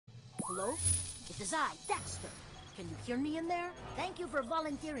Hello? It is I, Dexter. Can you hear me in there? Thank you for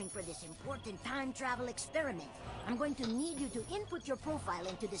volunteering for this important time travel experiment. I'm going to need you to input your profile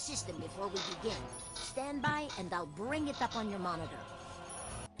into the system before we begin. Stand by and I'll bring it up on your monitor.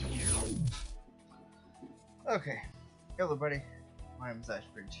 Okay. Hello, buddy. My name is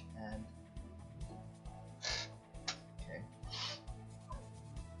Ashbridge, and... Okay.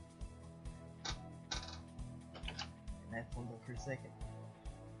 Can I hold up for a second?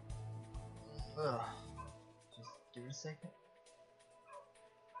 Ugh. Just give it a second.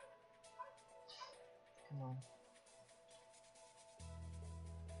 Come on.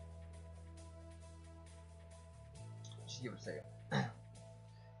 Just give it a second.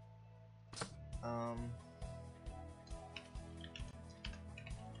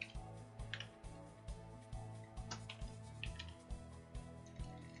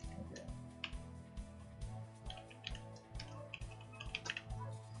 Okay.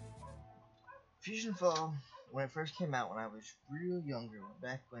 Fusionfall, when it first came out, when I was real younger,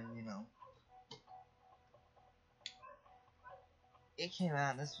 back when, you know, it came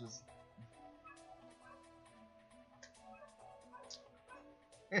out, and this was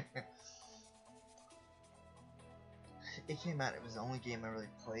it came out, it was the only game I really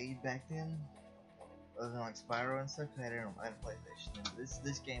played back then, other than like Spyro and stuff. I had a PlayStation, and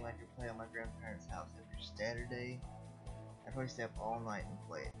this game I could play on my grandparents' house every Saturday. I'd probably stay up all night and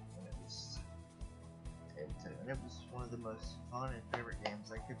play it, and it was one of the most fun and favorite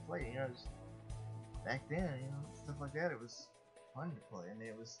games I could play. You know, just back then, you know, stuff like that, it was fun to play. I mean,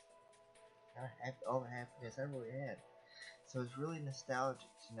 it was kind of all the happiness I really had. So it's really nostalgic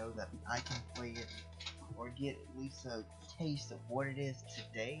to know that I can play it or get at least a taste of what it is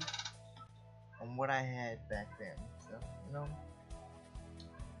today and what I had back then. So, you know.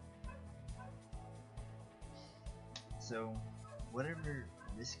 So, whatever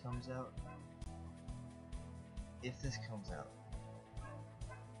this comes out, if this comes out,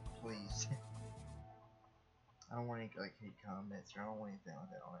 please. I don't want any like hate comments, or I don't want anything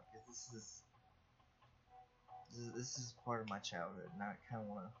like that on it, because this is part of my childhood, and I kind of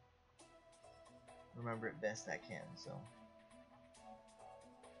want to remember it best I can. So,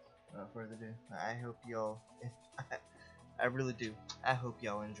 without further ado, I hope y'all, I really do, I hope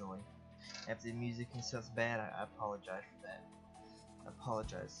y'all enjoy. If the music and stuff's bad, I apologize for that. I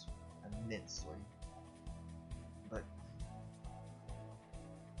apologize immensely. But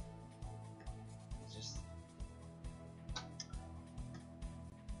it's just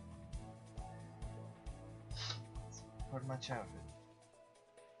it's part of my childhood.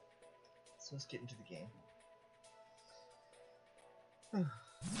 So let's get into the game. Oh.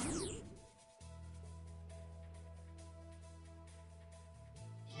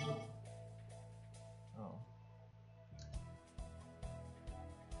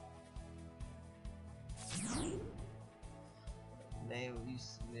 Name you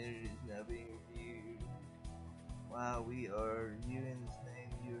submitted is now being reviewed. While we are reviewing this name,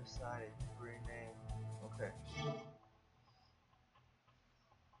 you assigned a temporary name. Okay.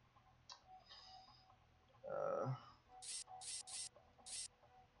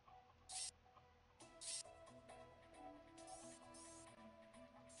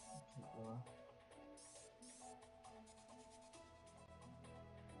 Keep going.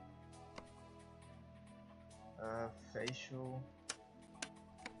 Facial.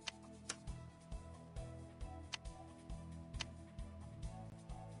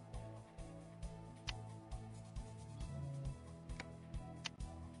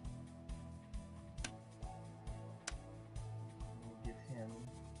 We'll give him.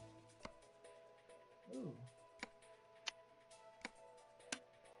 Ooh.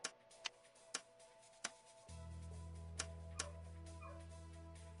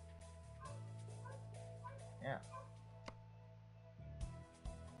 Yeah.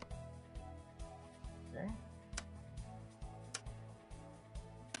 Okay.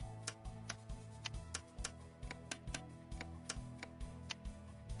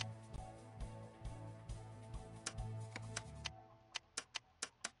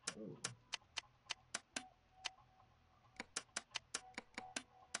 Ooh.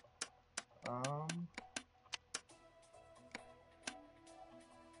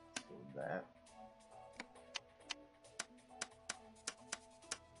 So that.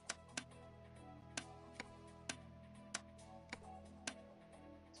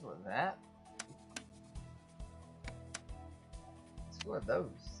 So that. So what are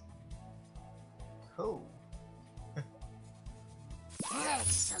those? Cool.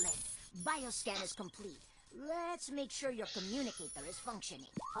 Excellent. Bioscan is complete. Let's make sure your communicator is functioning.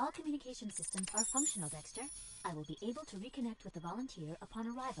 All communication systems are functional, Dexter. I will be able to reconnect with the volunteer upon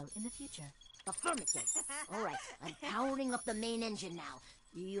arrival in the future. Affirmative. All right, I'm powering up the main engine now.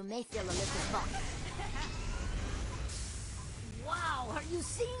 You may feel a little bumpy. Wow, are you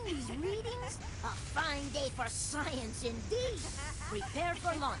seeing these readings? A fine day for science indeed. Prepare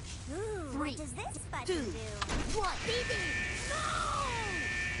for launch. Ooh, 3, what does this 2, button do? 1. BB! No!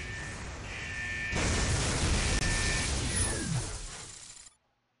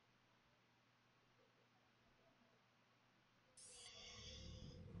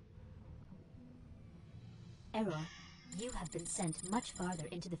 Error. You have been sent much farther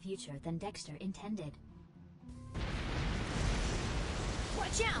into the future than Dexter intended.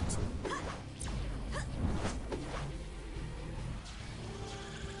 Watch out!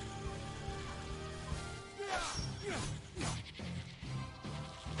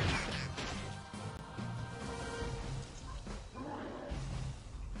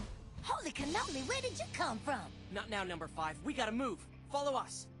 Holy cannoli, where did you come from? Not now, number 5. We gotta move. Follow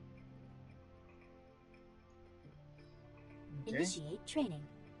us. Okay. Initiate training.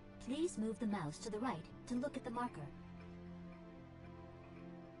 Please move the mouse to the right to look at the marker.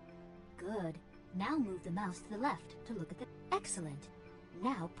 Good. Now move the mouse to the left to look at the... Excellent.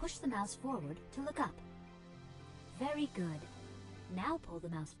 Now push the mouse forward to look up. Very good. Now pull the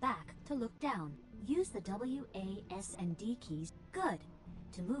mouse back to look down. Use the W, A, S, and D keys. Good.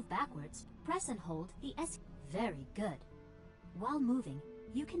 To move backwards, press and hold the S. Very good. While moving,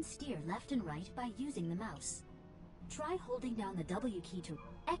 you can steer left and right by using the mouse. Try holding down the W key to...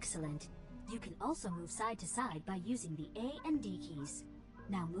 Excellent! You can also move side to side by using the A and D keys.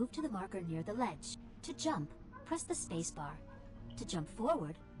 Now move to the marker near the ledge. To jump, press the space bar. To jump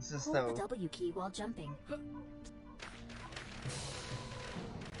forward, hold the W key while jumping.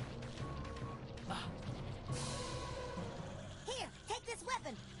 Here, take this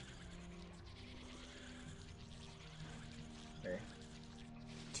weapon. Okay.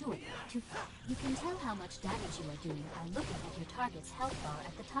 You can tell how much damage you are doing by looking at your target's health bar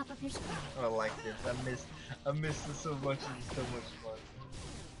at the top of your screen. I like this. I missed it so much. It's so much fun.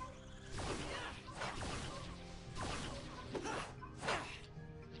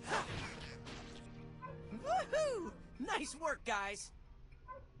 Woohoo! Nice work, guys.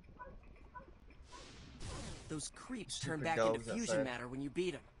 Those creeps turn Stupid back into dogs fusion outside. matter when you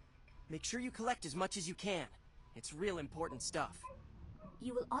beat them. Make sure you collect as much as you can. It's real important stuff.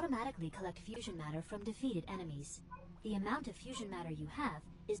 You will automatically collect fusion matter from defeated enemies. The amount of fusion matter you have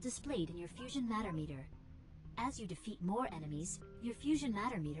is displayed in your fusion matter meter. As you defeat more enemies, your fusion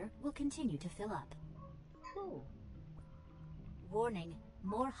matter meter will continue to fill up. Cool. Warning,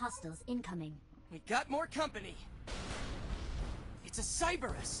 more hostiles incoming. We got more company. It's a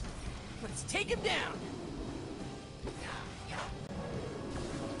Cyberus. Let's take him down.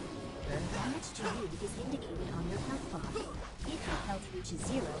 Damage to you is indicated on your health bar. If your health reaches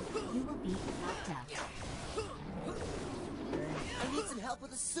 0, you will be knocked out. I need some help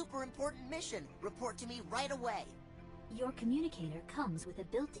with a super important mission. Report to me right away. Your communicator comes with a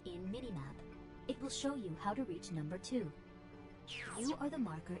built-in minimap. It will show you how to reach number 2. You are the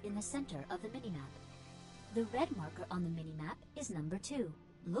marker in the center of the minimap. The red marker on the minimap is number 2.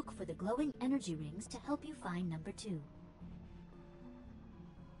 Look for the glowing energy rings to help you find number 2.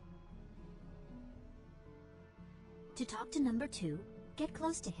 To talk to number 2, get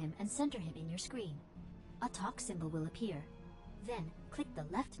close to him and center him in your screen. A talk symbol will appear. Then, click the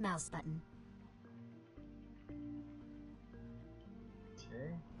left mouse button.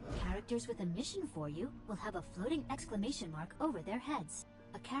 Okay. Characters with a mission for you will have a floating exclamation mark over their heads.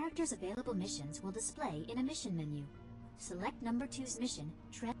 A character's available missions will display in a mission menu. Select number 2's mission,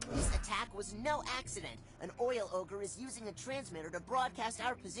 This attack was no accident. An oil ogre is using a transmitter to broadcast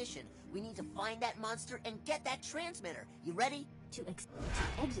our position. We need to find that monster and get that transmitter. You ready? To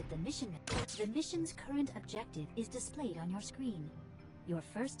exit the mission. The mission's current objective is displayed on your screen. Your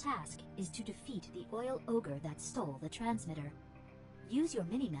first task is to defeat the oil ogre that stole the transmitter. Use your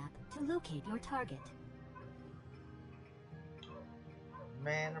minimap to locate your target.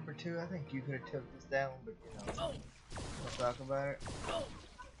 Man, number 2, I think you could have took this down, but you know, let's talk about it.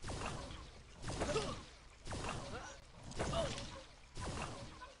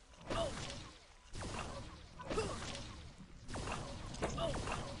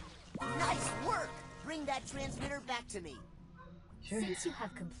 Nice work! Bring that transmitter back to me. Since you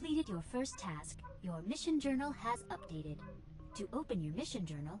have completed your first task, your mission journal has updated. To open your mission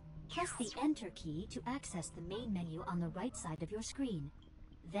journal, press the Enter key to access the main menu on the right side of your screen.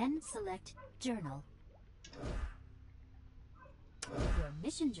 Then select Journal. Your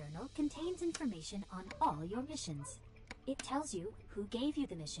mission journal contains information on all your missions. It tells you who gave you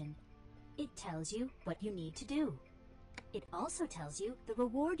the mission. It tells you what you need to do. It also tells you the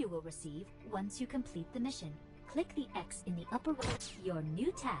reward you will receive once you complete the mission. Click the X in the upper right. Your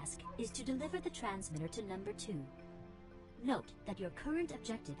new task is to deliver the transmitter to number 2. Note that your current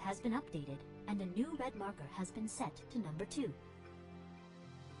objective has been updated and a new red marker has been set to number 2.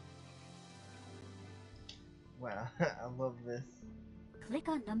 Wow, I love this. Click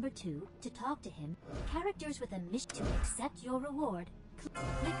on number 2 to talk to him. Characters with a mission to accept your reward. Click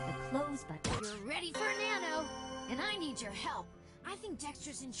the close button. You're ready for Nano, and I need your help. I think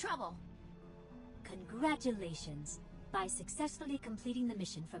Dexter's in trouble. Congratulations! By successfully completing the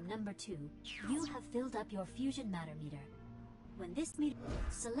mission from number 2, you have filled up your fusion matter meter. When this meter...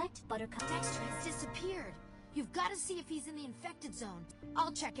 Select Buttercup. Dexter has disappeared. You've got to see if he's in the infected zone.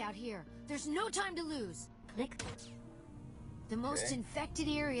 I'll check out here. There's no time to lose. Click. The most infected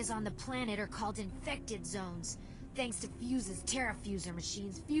areas on the planet are called infected zones. Thanks to Fuse's Terrafuser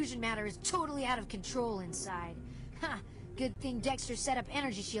machines, fusion matter is totally out of control inside. Ha! Good thing Dexter set up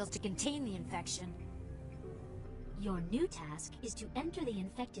energy shields to contain the infection. Your new task is to enter the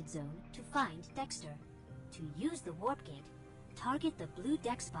infected zone to find Dexter. To use the warp gate, target the blue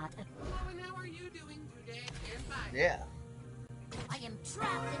deck spot at... Hello, and how are you doing today? And bye. Yeah. I am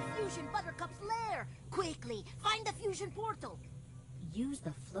trapped in Fusion Buttercup's lair! Quickly, find the fusion portal! Use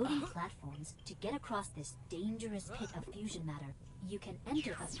the floating platforms to get across this dangerous pit of fusion matter. You can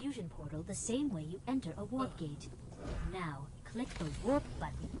enter a fusion portal the same way you enter a warp gate. Now, click the warp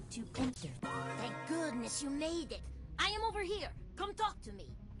button to enter. Thank goodness you made it! I am over here! Come talk to me!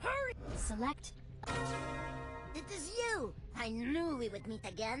 Hurry! Select... It is you! I knew we would meet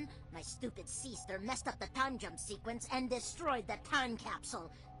again. My stupid sister messed up the time jump sequence and destroyed the time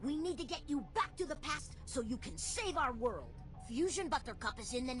capsule. We need to get you back to the past so you can save our world. Fusion Buttercup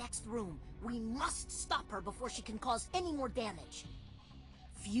is in the next room. We must stop her before she can cause any more damage.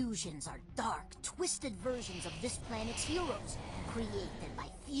 Fusions are dark, twisted versions of this planet's heroes, created by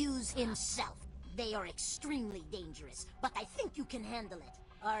Fuse himself. They are extremely dangerous, but I think you can handle it.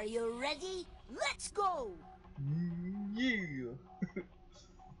 Are you ready? Let's go!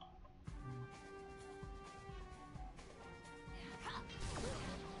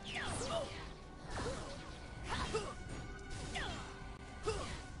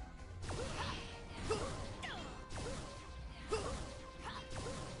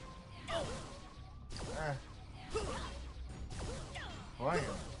 Yeah. Why?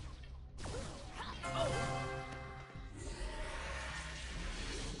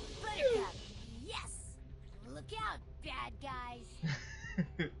 Buttercup! Yes! Look out, bad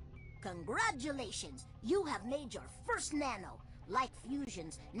guys! Congratulations! You have made your first nano. Like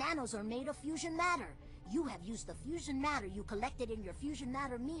fusions, nanos are made of fusion matter. You have used the fusion matter you collected in your fusion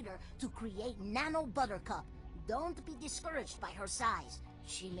matter meter to create Nano Buttercup. Don't be discouraged by her size.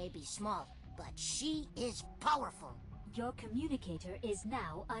 She may be small, but she is powerful. Your communicator is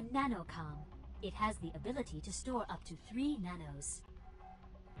now a nanocom. It has the ability to store up to 3 nanos.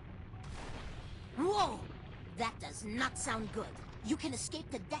 Whoa! That does not sound good. You can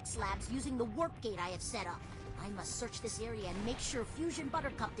escape the Dex Labs using the warp gate I have set up. I must search this area and make sure Fusion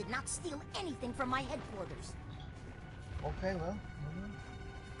Buttercup did not steal anything from my headquarters. Okay, well.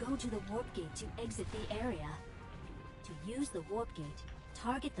 Go to the warp gate to exit the area. To use the warp gate,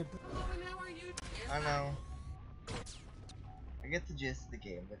 target the... Hello, and how are you? I know. I get the gist of the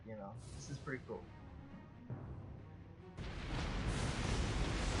game, but you know, this is pretty cool.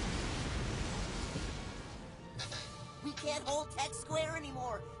 We can't hold Tech Square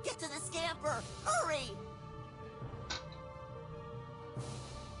anymore. Get to the scamper. Hurry!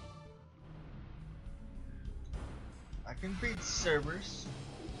 I can beat Cerberus.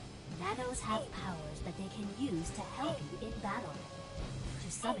 Nanos have powers that they can use to help you in battle.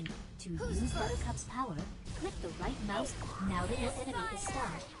 To use Buttercup's power, click the right mouse. Now that your enemy is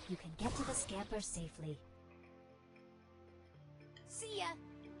stunned, you can get to the scamper safely. See ya!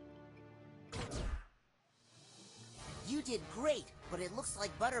 You did great, but it looks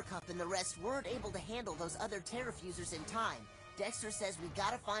like Buttercup and the rest weren't able to handle those other Terrafusers in time. Dexter says we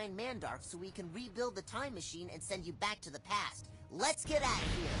gotta find Mandark so we can rebuild the time machine and send you back to the past. Let's get out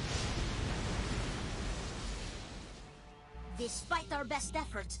of here! Despite our best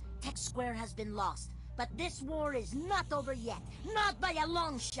efforts, Tech Square has been lost. But this war is not over yet. Not by a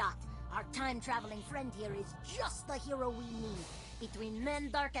long shot. Our time-traveling friend here is just the hero we need. Between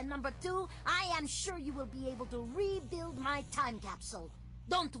Mandark and number 2, I am sure you will be able to rebuild my time capsule.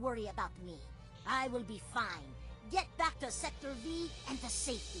 Don't worry about me. I will be fine. Get back to Sector V and to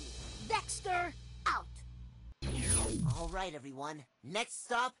safety. Dexter, out! Alright, everyone. Next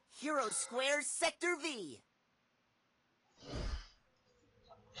stop, Hero Square, Sector V.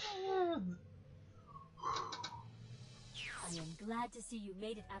 I am glad to see you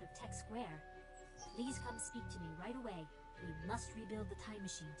made it out of Tech Square. Please come speak to me right away. We must rebuild the time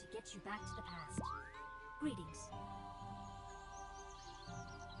machine to get you back to the past. Greetings.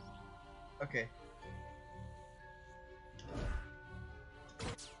 Okay. Can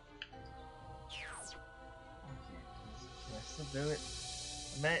I still do it?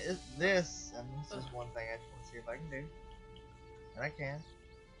 I mean, this is one thing I just want to see if I can do. And I can.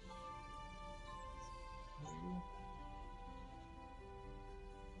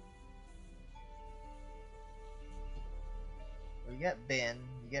 We got Ben,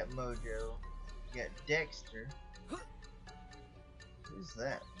 you got Mojo, you got Dexter. Who's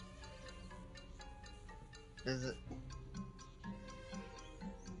that? Does it?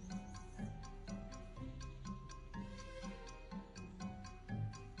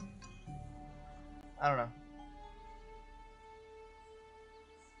 I don't know.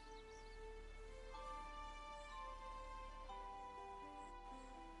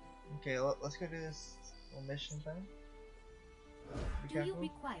 Okay, let's go do this little mission thing. Be Do you careful.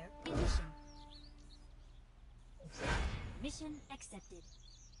 require a mission? Mission accepted.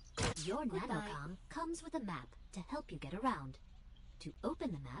 Your nanocom comes with a map to help you get around. To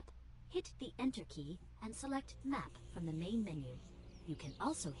open the map, hit the Enter key and select Map from the main menu. You can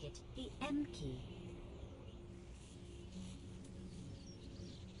also hit the M key.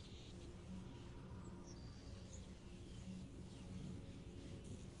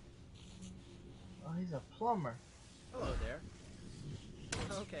 Oh, he's a plumber. Hello there.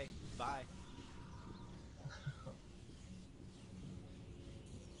 Okay, bye.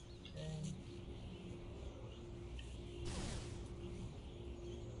 Okay.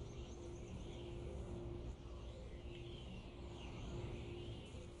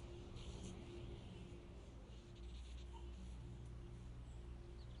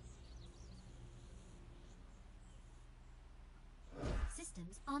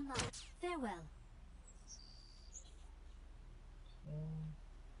 Systems online. Farewell.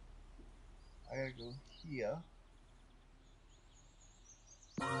 I gotta go here.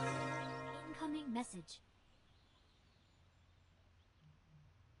 Incoming message.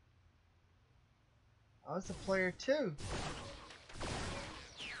 Oh, it's a player too.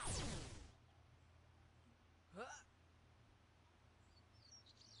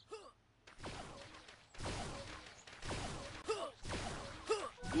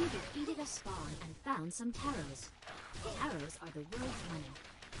 You defeated a spawn and found some taros. Taros are the world's money.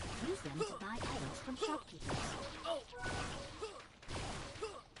 Use them to buy items from shopkeepers.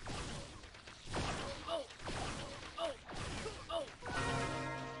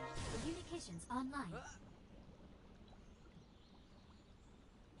 Communications online.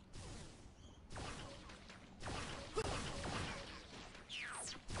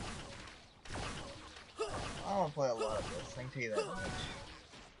 I don't play a lot of this, I can tell you that much.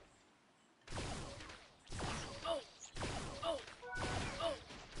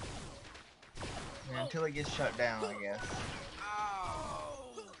 Yeah, until it gets shut down, I guess.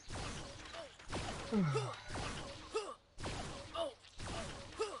 A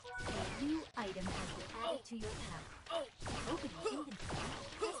new item has been added to your pack. To open your inventory,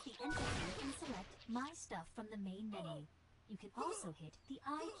 press the Enter key and select My Stuff from the main menu. You can also hit the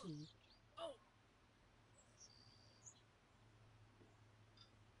I key.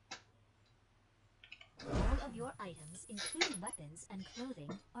 All of your items, including weapons and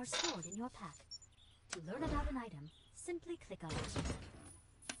clothing, are stored in your pack. To learn about an item, simply click on it.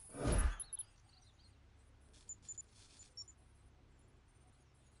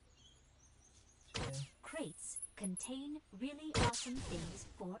 Crates contain really awesome things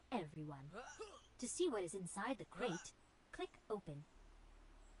for everyone. To see what is inside the crate, click Open.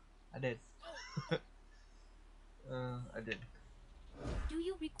 I did. I did. Do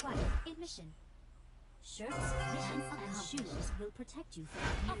you require a mission? Shirts, missions, and shoes will protect you from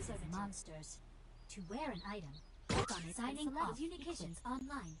the abuse of monsters. To wear an item, click on it and select Communications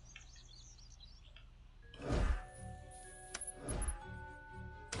online.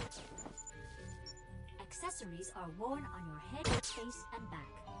 Accessories are worn on your head, face, and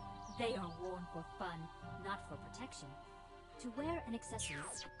back. They are worn for fun, not for protection. To wear an accessory,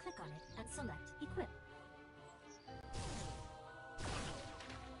 click on it and select Equip.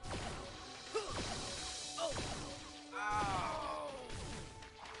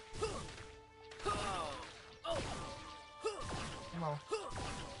 Come on.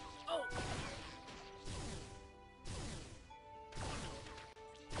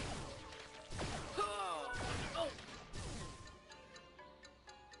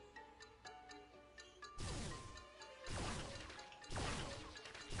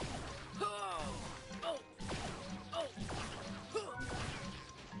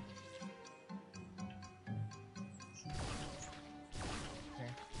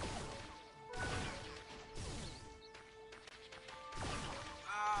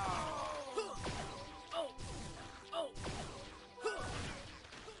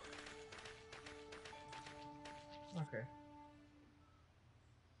 Okay.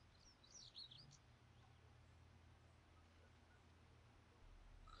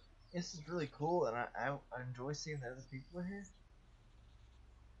 This is really cool, and I enjoy seeing that other people are here.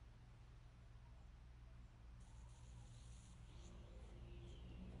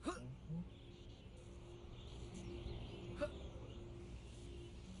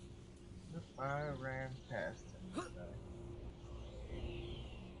 Nope, I ran past him. Didn't I?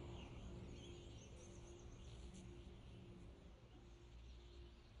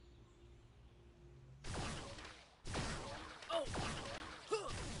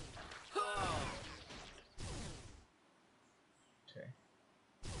 Okay.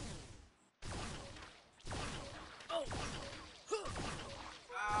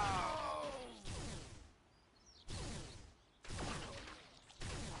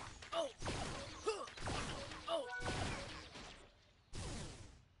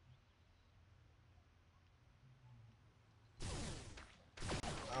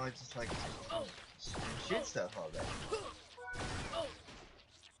 Oh, it's just like shoot stuff all day.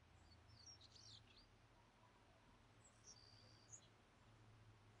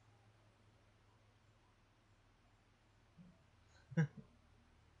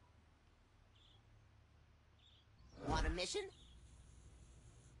 Want a mission?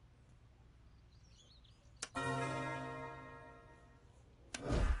 Go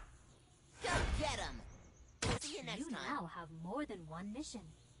get 'em! See you next You time. now have more than one mission.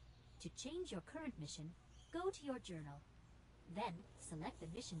 To change your current mission, go to your journal. Then, select the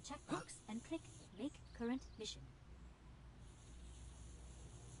mission checkbox and click Make Current Mission.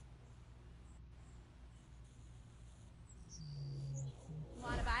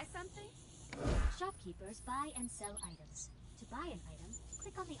 Wanna buy something? Shopkeepers buy and sell items. To buy an item,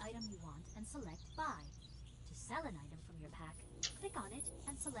 click on the item you want and select Buy. To sell an item from your pack, click on it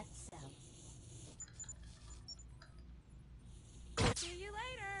and select Sell. See you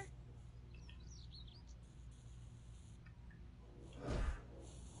later.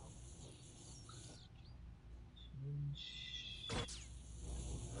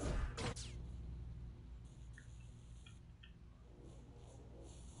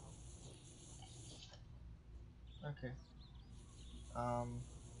 Okay.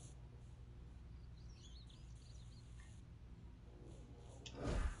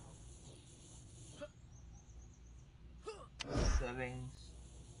 Settings.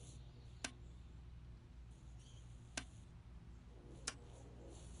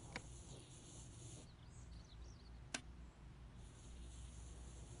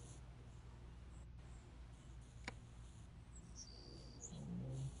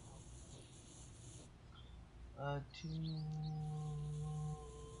 To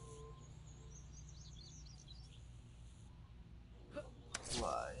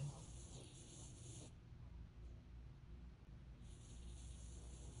fly.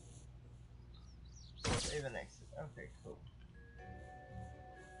 Save and exit. Okay, cool.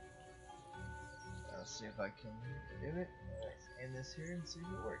 I'll see if I can do it. Let's end this here and see if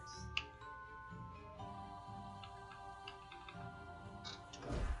it works.